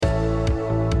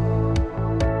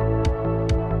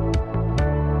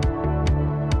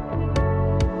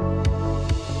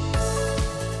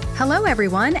Hello,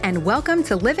 everyone, and welcome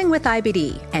to Living with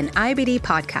IBD, an IBD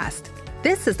podcast.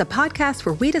 This is the podcast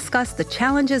where we discuss the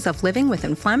challenges of living with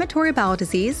inflammatory bowel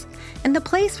disease and the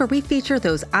place where we feature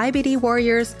those IBD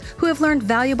warriors who have learned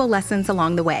valuable lessons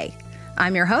along the way.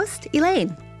 I'm your host,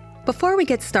 Elaine. Before we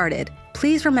get started,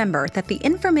 please remember that the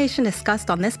information discussed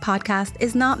on this podcast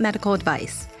is not medical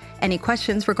advice. Any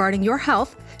questions regarding your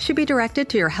health should be directed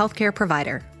to your healthcare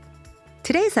provider.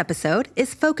 Today's episode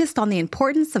is focused on the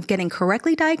importance of getting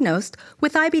correctly diagnosed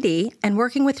with IBD and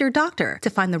working with your doctor to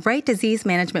find the right disease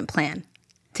management plan.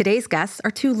 Today's guests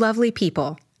are two lovely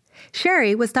people.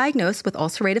 Sherry was diagnosed with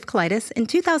ulcerative colitis in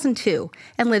 2002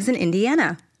 and lives in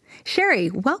Indiana. Sherry,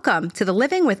 welcome to the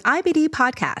Living with IBD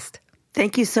podcast.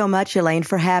 Thank you so much, Elaine,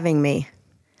 for having me.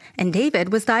 And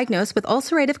David was diagnosed with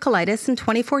ulcerative colitis in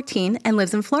 2014 and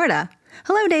lives in Florida.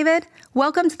 Hello, David.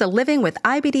 Welcome to the Living with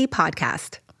IBD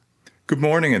podcast. Good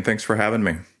morning, and thanks for having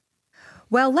me.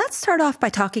 Well, let's start off by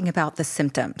talking about the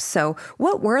symptoms. So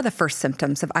what were the first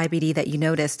symptoms of IBD that you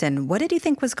noticed, and what did you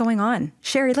think was going on?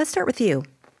 Sherry, let's start with you.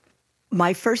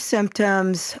 My first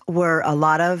symptoms were a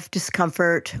lot of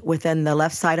discomfort within the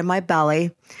left side of my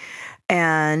belly,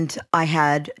 and I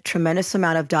had tremendous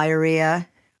amount of diarrhea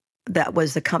that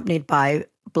was accompanied by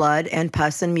blood and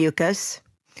pus and mucus.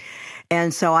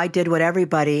 And so I did what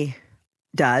everybody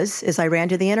does, is I ran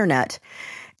to the internet.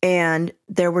 And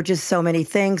there were just so many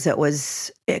things.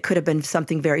 It could have been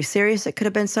something very serious. It could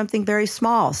have been something very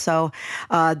small. So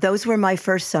those were my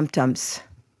first symptoms.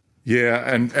 Yeah,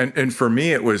 and for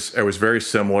me, it was very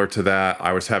similar to that.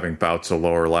 I was having bouts of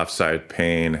lower left side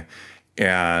pain,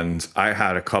 and I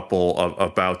had a couple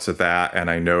of bouts of that,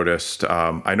 and I noticed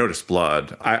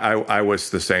blood. I was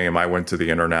the same. I went to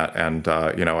the internet, and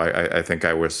I think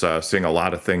I was seeing a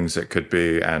lot of things it could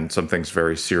be, and some things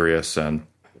very serious, and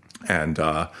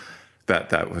that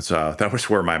was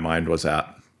where my mind was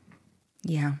at.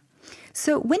 Yeah.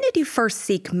 So when did you first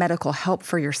seek medical help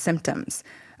for your symptoms?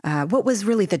 What was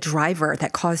really the driver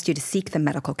that caused you to seek the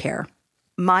medical care?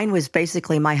 Mine was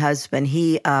basically my husband.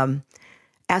 He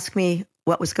asked me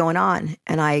what was going on,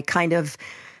 and I kind of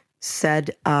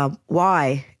said,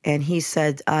 why? And he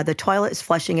said, the toilet is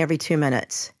flushing every 2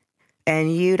 minutes,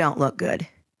 and you don't look good.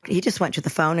 He just went to the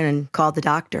phone and called the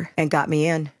doctor and got me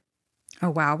in. Oh,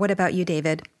 wow. What about you,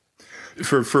 David?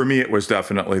 For me, it was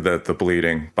definitely the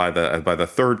bleeding. By the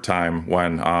third time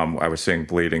when I was seeing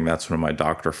bleeding, that's when my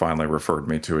doctor finally referred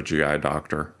me to a GI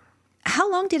doctor. How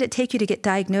long did it take you to get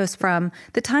diagnosed from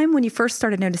the time when you first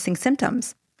started noticing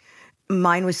symptoms?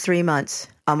 Mine was 3 months,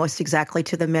 almost exactly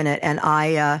to the minute. And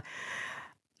I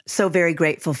so very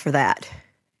grateful for that.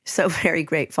 So very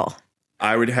grateful.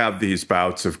 I would have these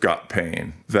bouts of gut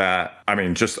pain that,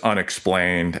 just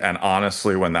unexplained. And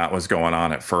honestly, when that was going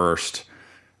on at first,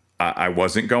 I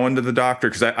wasn't going to the doctor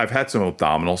because I've had some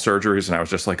abdominal surgeries, and I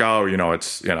was just like,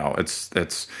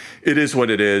 it is what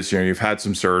it is. You've had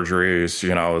some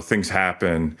surgeries, things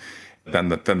happen. Then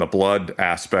the blood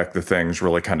aspect of things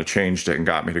really kind of changed it and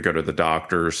got me to go to the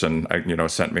doctors, and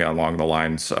sent me along the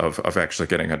lines of actually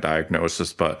getting a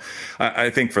diagnosis. But I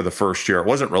think for the first year, it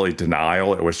wasn't really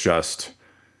denial. It was just,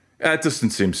 it doesn't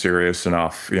seem serious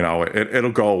enough.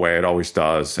 It'll go away. It always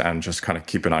does. And just kind of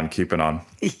keeping on.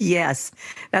 Yes,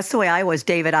 that's the way I was,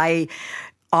 David.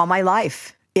 All my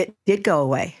life, it did go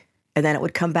away, and then it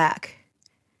would come back.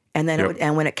 And then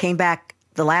and when it came back,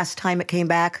 the last time it came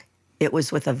back, it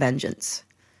was with a vengeance.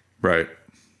 Right.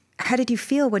 How did you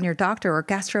feel when your doctor or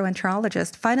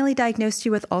gastroenterologist finally diagnosed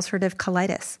you with ulcerative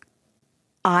colitis?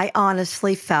 I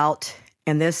honestly felt,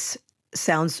 and this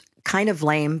sounds kind of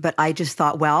lame, but I just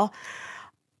thought, well,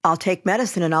 I'll take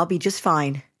medicine and I'll be just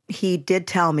fine. He did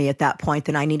tell me at that point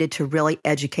that I needed to really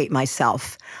educate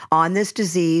myself on this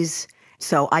disease.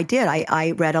 So I did.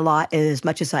 I read a lot, as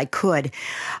much as I could.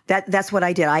 That's what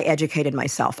I did. I educated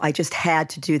myself. I just had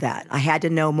to do that. I had to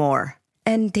know more.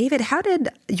 And David, how did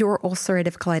your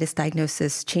ulcerative colitis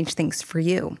diagnosis change things for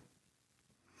you?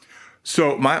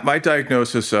 So my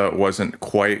diagnosis wasn't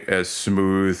quite as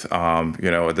smooth.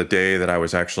 The day that I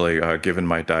was actually given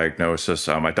my diagnosis,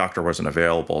 my doctor wasn't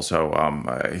available. So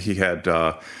he had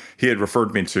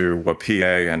referred me to a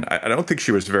PA, and I don't think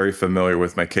she was very familiar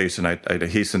with my case. And I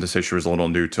hasten to say she was a little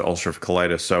new to ulcerative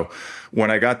colitis. So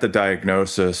when I got the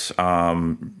diagnosis,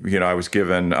 I was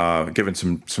given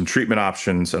some treatment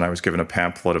options, and I was given a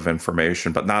pamphlet of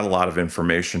information, but not a lot of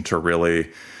information to really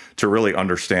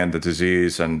understand the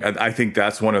disease. And I think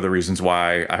that's one of the reasons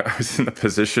why I was in the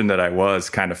position that I was,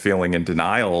 kind of feeling in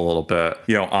denial a little bit.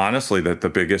 Honestly, that the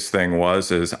biggest thing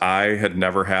is I had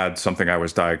never had something I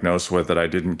was diagnosed with that I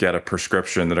didn't get a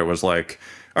prescription that it was like,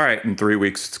 all right, in 3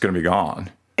 weeks, it's going to be gone.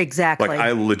 Exactly. Like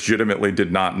I legitimately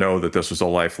did not know that this was a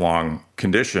lifelong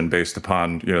condition based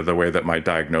upon, the way that my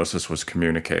diagnosis was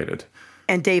communicated.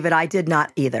 And David, I did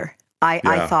not either.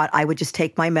 I thought I would just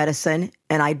take my medicine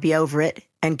and I'd be over it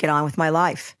and get on with my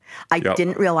life. I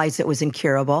didn't realize it was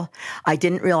incurable. I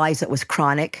didn't realize it was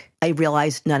chronic. I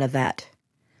realized none of that.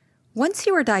 Once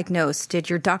you were diagnosed, did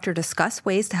your doctor discuss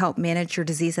ways to help manage your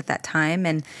disease at that time?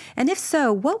 And if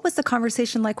so, what was the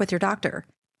conversation like with your doctor?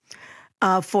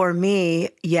 For me,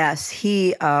 yes,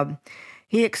 he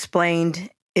explained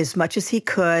as much as he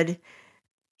could,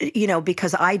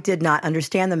 because I did not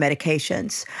understand the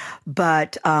medications.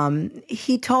 But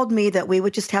he told me that we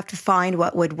would just have to find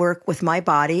what would work with my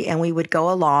body, and we would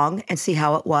go along and see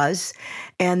how it was.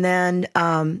 And then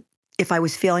if I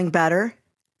was feeling better,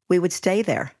 we would stay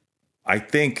there. I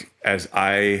think as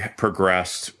I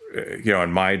progressed,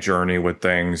 in my journey with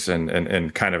things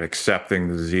and kind of accepting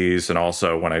the disease, and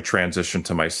also when I transitioned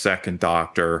to my second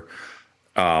doctor,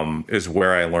 is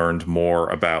where I learned more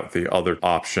about the other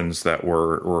options that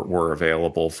were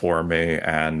available for me.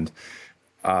 And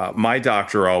my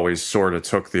doctor always sort of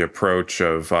took the approach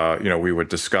of, we would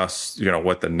discuss,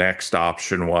 what the next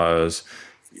option was,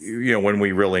 when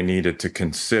we really needed to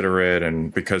consider it,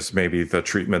 and because maybe the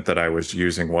treatment that I was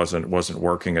using wasn't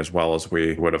working as well as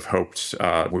we would have hoped,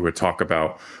 we would talk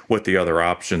about what the other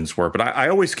options were. But I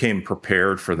always came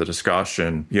prepared for the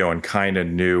discussion, and kind of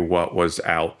knew what was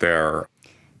out there.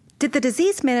 Did the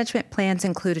disease management plans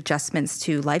include adjustments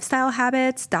to lifestyle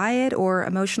habits, diet, or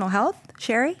emotional health,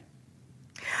 Sherry?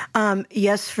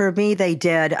 Yes, for me, they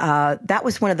did. That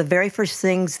was one of the very first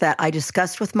things that I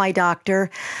discussed with my doctor.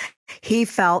 He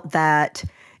felt that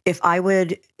if I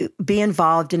would be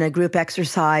involved in a group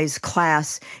exercise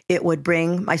class, it would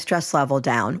bring my stress level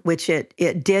down, which it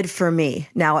did for me.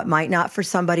 Now, it might not for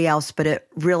somebody else, but it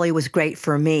really was great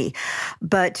for me.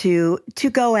 But to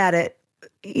go at it,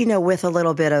 with a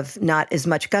little bit of not as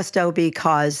much gusto,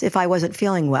 because if I wasn't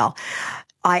feeling well,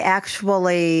 I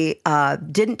actually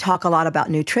didn't talk a lot about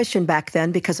nutrition back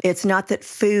then, because it's not that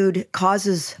food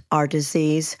causes our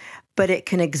disease, but it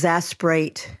can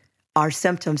exacerbate our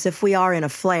symptoms if we are in a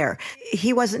flare.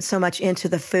 He wasn't so much into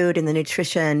the food and the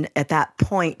nutrition at that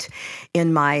point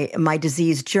in my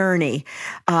disease journey.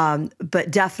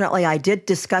 But definitely I did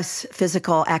discuss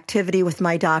physical activity with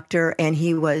my doctor, and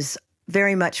he was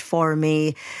very much for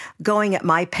me going at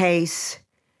my pace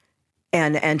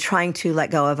and trying to let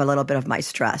go of a little bit of my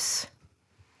stress.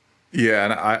 Yeah,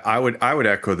 and I would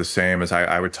echo the same. As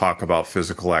I would talk about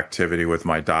physical activity with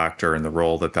my doctor and the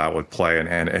role that would play,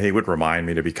 and he would remind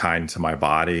me to be kind to my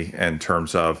body in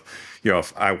terms of,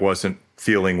 if I wasn't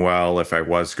feeling well, if I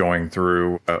was going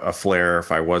through a flare,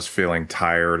 if I was feeling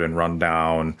tired and run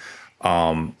down,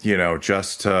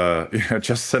 just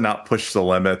to not push the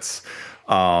limits.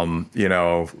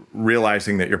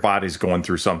 Realizing that your body's going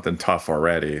through something tough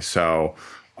already. So.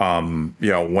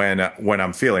 When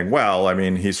I'm feeling well, I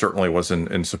mean, he certainly was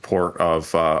in support of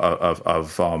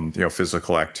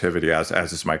physical activity, as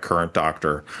is my current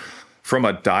doctor. From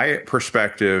a diet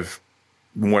perspective,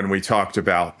 when we talked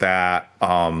about that,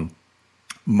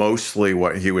 mostly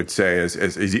what he would say is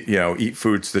eat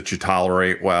foods that you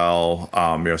tolerate well.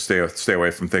 Stay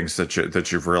away from things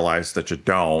that you've realized that you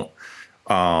don't.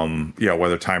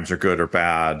 Whether times are good or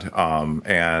bad,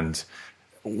 and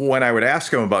when I would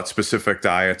ask him about specific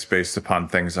diets based upon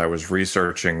things I was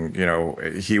researching,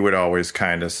 he would always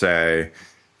kind of say,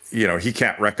 he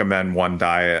can't recommend one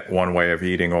diet, one way of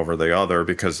eating over the other,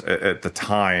 because at the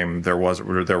time there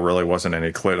really wasn't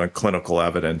any clinical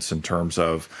evidence in terms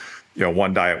of,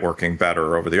 one diet working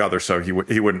better over the other. So he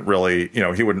wouldn't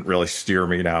really steer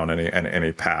me down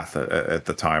any path at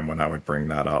the time when I would bring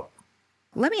that up.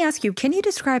 Let me ask you, can you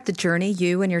describe the journey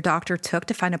you and your doctor took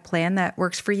to find a plan that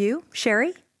works for you,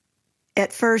 Sherry?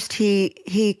 At first,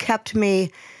 he kept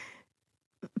me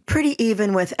pretty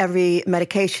even with every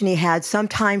medication he had.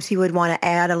 Sometimes he would want to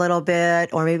add a little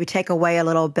bit, or maybe take away a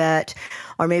little bit,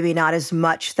 or maybe not as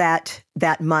much that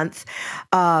month,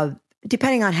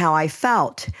 depending on how I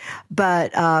felt.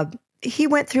 But he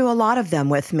went through a lot of them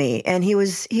with me, and he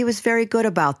was very good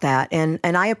about that. And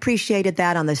I appreciated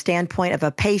that on the standpoint of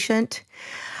a patient,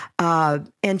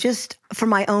 and just for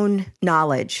my own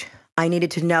knowledge. I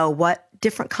needed to know what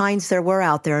different kinds there were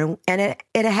out there, and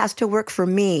it has to work for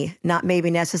me, not maybe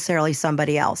necessarily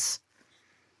somebody else.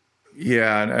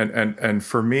 Yeah, and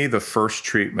for me, the first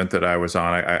treatment that I was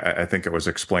on, I think it was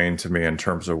explained to me in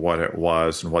terms of what it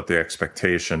was and what the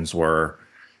expectations were.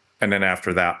 And then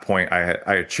after that point, I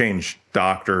had changed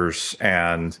doctors,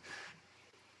 and,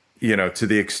 to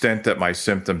the extent that my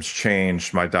symptoms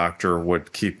changed, my doctor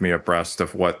would keep me abreast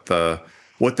of what the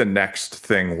what the next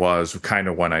thing was, kind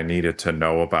of when I needed to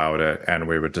know about it, and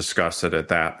we would discuss it at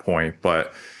that point.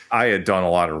 But I had done a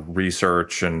lot of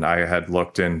research, and I had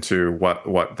looked into what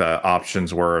the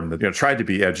options were, and tried to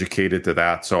be educated to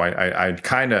that. So I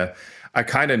kind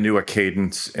of knew a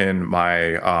cadence in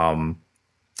my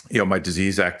my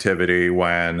disease activity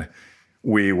when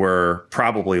we were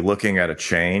probably looking at a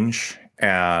change,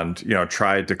 and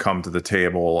tried to come to the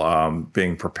table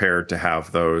being prepared to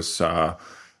have those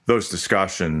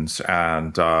discussions.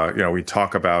 And we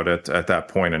talk about it at that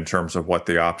point in terms of what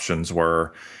the options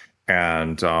were.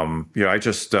 And I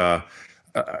just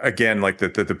again, like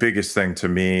the biggest thing to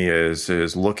me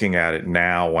is looking at it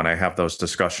now when I have those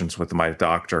discussions with my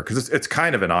doctor, because it's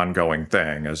kind of an ongoing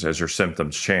thing as your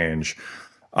symptoms change.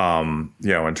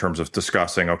 In terms of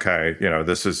discussing, okay,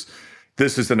 this is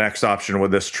the next option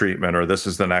with this treatment, or this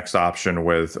is the next option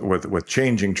with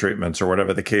changing treatments, or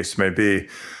whatever the case may be.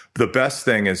 The best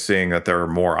thing is seeing that there are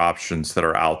more options that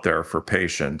are out there for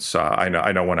patients. I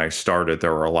know when I started,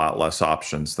 there were a lot less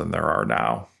options than there are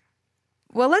now.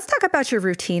 Well, let's talk about your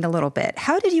routine a little bit.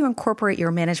 How did you incorporate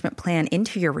your management plan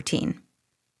into your routine?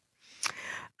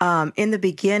 In the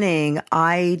beginning,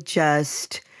 I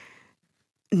just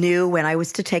knew when I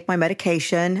was to take my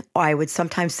medication. I would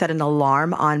sometimes set an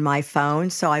alarm on my phone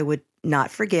so I would not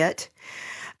forget.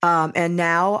 And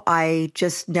now I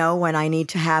just know when I need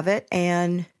to have it,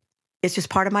 and it's just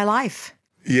part of my life.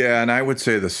 Yeah, and I would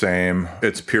say the same.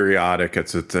 It's periodic.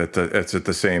 It's at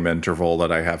the same interval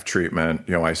that I have treatment.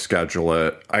 I schedule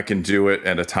it. I can do it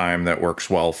at a time that works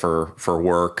well for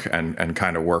work and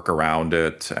kind of work around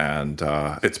it. And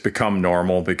it's become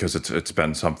normal because it's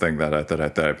been something that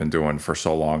I've been doing for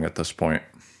so long at this point.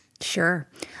 Sure.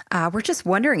 We're just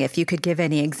wondering if you could give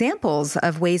any examples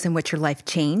of ways in which your life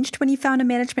changed when you found a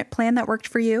management plan that worked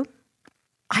for you.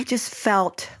 I just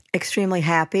felt extremely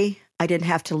happy. I didn't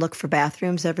have to look for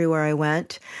bathrooms everywhere I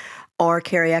went, or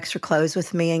carry extra clothes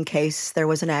with me in case there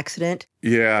was an accident.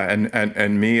 Yeah,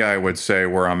 and me, I would say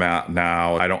where I'm at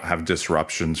now, I don't have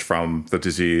disruptions from the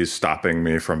disease stopping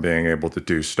me from being able to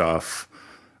do stuff.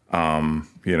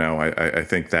 I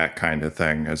think that kind of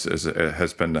thing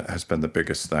has been the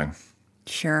biggest thing.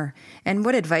 Sure. And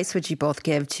what advice would you both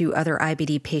give to other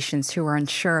IBD patients who are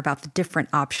unsure about the different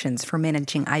options for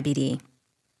managing IBD?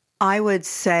 I would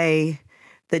say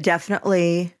that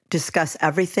definitely discuss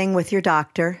everything with your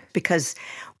doctor, because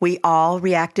we all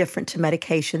react different to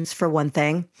medications, for one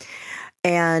thing.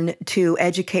 And to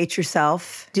educate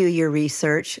yourself, do your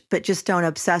research, but just don't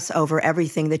obsess over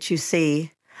everything that you see.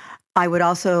 I would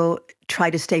also try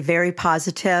to stay very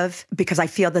positive, because I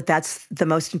feel that that's the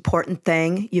most important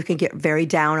thing. You can get very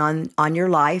down on your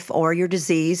life or your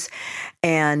disease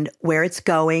and where it's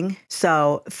going.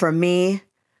 So for me,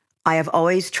 I have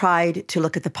always tried to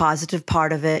look at the positive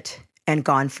part of it and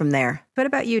gone from there. What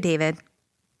about you, David?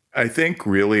 I think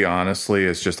really honestly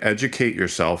is just educate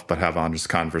yourself, but have honest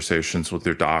conversations with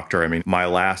your doctor. I mean, my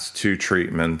last two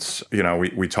treatments,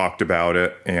 we talked about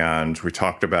it, and we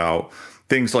talked about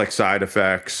things like side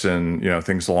effects and,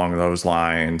 things along those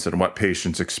lines, and what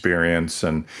patients experience.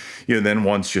 And, then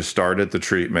once you started the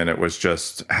treatment, it was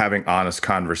just having honest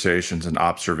conversations and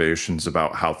observations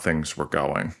about how things were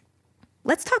going.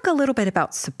 Let's talk a little bit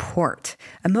about support.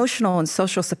 Emotional and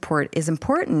social support is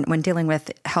important when dealing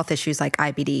with health issues like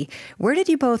IBD. Where did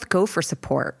you both go for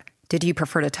support? Did you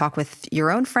prefer to talk with your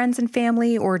own friends and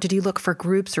family, or did you look for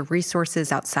groups or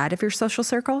resources outside of your social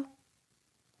circle?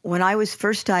 When I was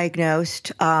first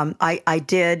diagnosed, I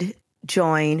did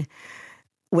join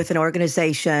with an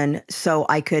organization so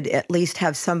I could at least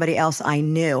have somebody else I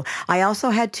knew. I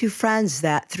also had two friends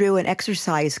that through an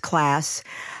exercise class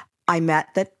I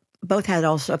met that both had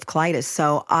ulcerative colitis,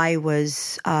 so I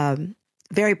was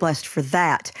very blessed for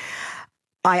that.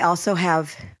 I also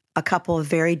have a couple of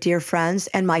very dear friends,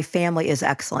 and my family is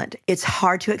excellent. It's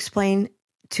hard to explain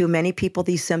to many people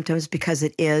these symptoms because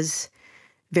it is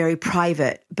very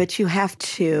private, but you have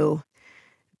to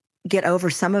get over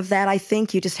some of that. I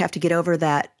think you just have to get over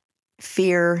that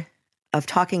fear of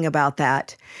talking about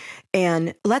that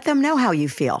and let them know how you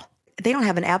feel. They don't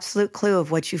have an absolute clue of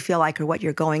what you feel like or what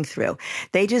you're going through.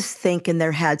 They just think in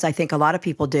their heads, I think a lot of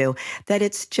people do, that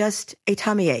it's just a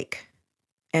tummy ache,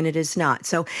 and it is not.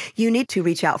 So you need to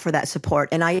reach out for that support.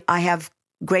 And I have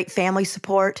great family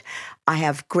support. I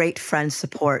have great friend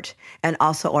support, and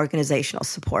also organizational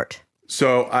support.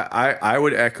 So I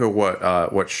would echo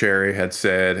what Sherry had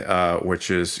said, which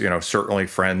is, certainly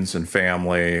friends and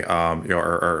family,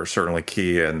 are certainly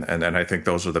key. And I think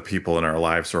those are the people in our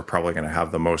lives who are probably going to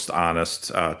have the most honest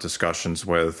discussions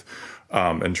with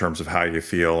in terms of how you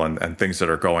feel and things that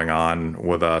are going on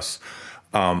with us.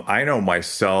 I know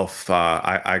myself,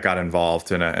 I got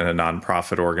involved in a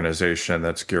nonprofit organization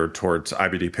that's geared towards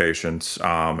IBD patients.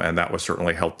 And that was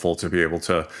certainly helpful to be able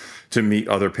to meet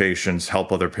other patients,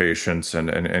 help other patients,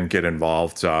 and get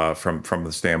involved from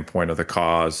the standpoint of the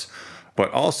cause.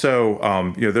 But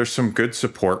also, there's some good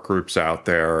support groups out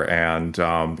there, and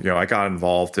I got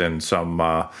involved in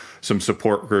some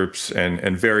support groups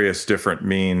and various different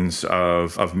means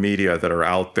of media that are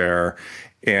out there.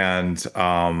 And,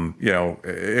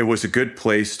 it was a good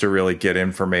place to really get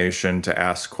information, to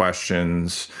ask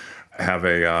questions, have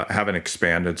an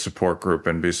expanded support group,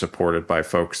 and be supported by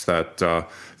folks that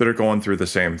are going through the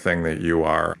same thing that you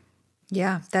are.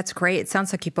 Yeah, that's great. It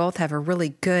sounds like you both have a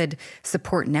really good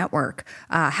support network.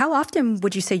 How often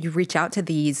would you say you reach out to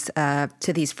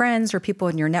these friends or people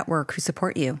in your network who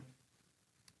support you?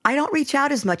 I don't reach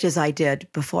out as much as I did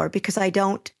before because I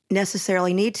don't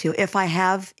necessarily need to. If I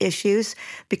have issues,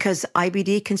 because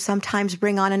IBD can sometimes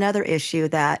bring on another issue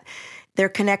that they're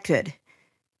connected,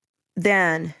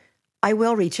 then I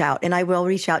will reach out, and I will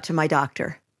reach out to my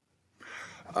doctor.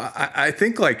 I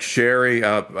think, like Sherry,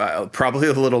 probably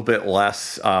a little bit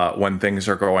less when things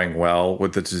are going well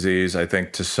with the disease. I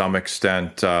think to some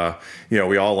extent,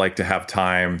 we all like to have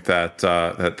time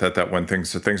that when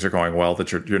things are going well,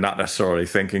 that you're not necessarily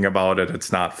thinking about it.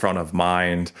 It's not front of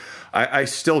mind. I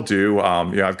still do.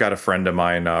 I've got a friend of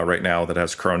mine right now that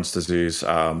has Crohn's disease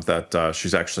that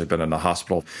she's actually been in the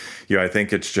hospital. I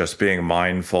think it's just being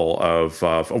mindful of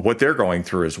what they're going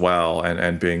through as well,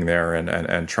 and being there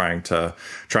and trying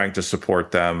to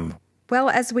support them. Well,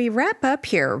 as we wrap up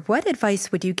here, what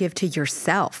advice would you give to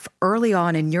yourself early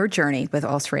on in your journey with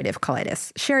ulcerative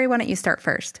colitis? Sherry, why don't you start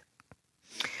first?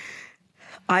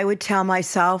 I would tell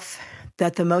myself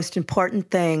that the most important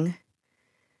thing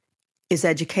is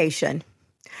education.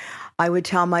 I would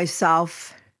tell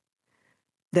myself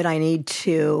that I need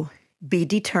to be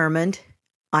determined.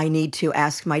 I need to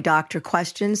ask my doctor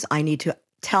questions. I need to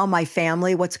tell my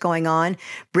family what's going on,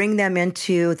 bring them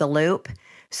into the loop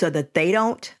so that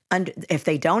if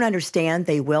they don't understand,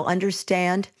 they will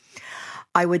understand.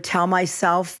 I would tell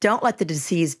myself, don't let the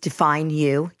disease define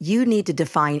you. You need to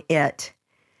define it.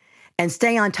 And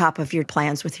stay on top of your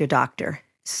plans with your doctor.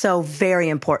 So very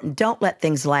important. Don't let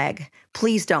things lag.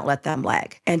 Please don't let them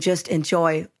lag. And just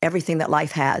enjoy everything that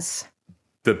life has.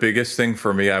 The biggest thing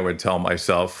for me, I would tell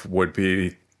myself, would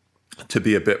be to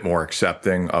be a bit more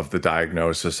accepting of the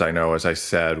diagnosis. I know, as I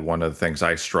said, one of the things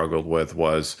I struggled with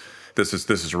was this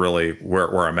is really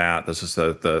where I'm at. This is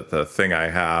the thing I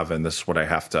have, and this is what I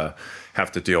have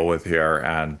to deal with here.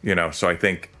 And so I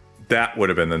think that would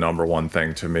have been the number one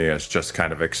thing to me, is just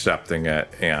kind of accepting it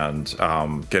and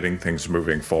getting things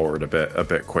moving forward a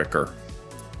bit quicker.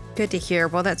 Good to hear.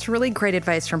 Well, that's really great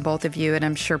advice from both of you, and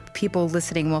I'm sure people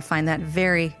listening will find that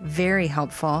very, very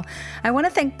helpful. I want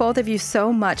to thank both of you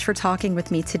so much for talking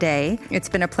with me today. It's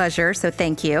been a pleasure, so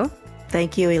thank you.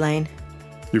 Thank you, Elaine.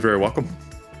 You're very welcome.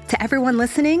 To everyone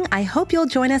listening, I hope you'll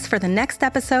join us for the next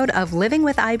episode of Living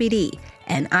with IBD,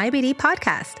 an IBD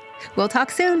podcast. We'll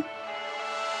talk soon.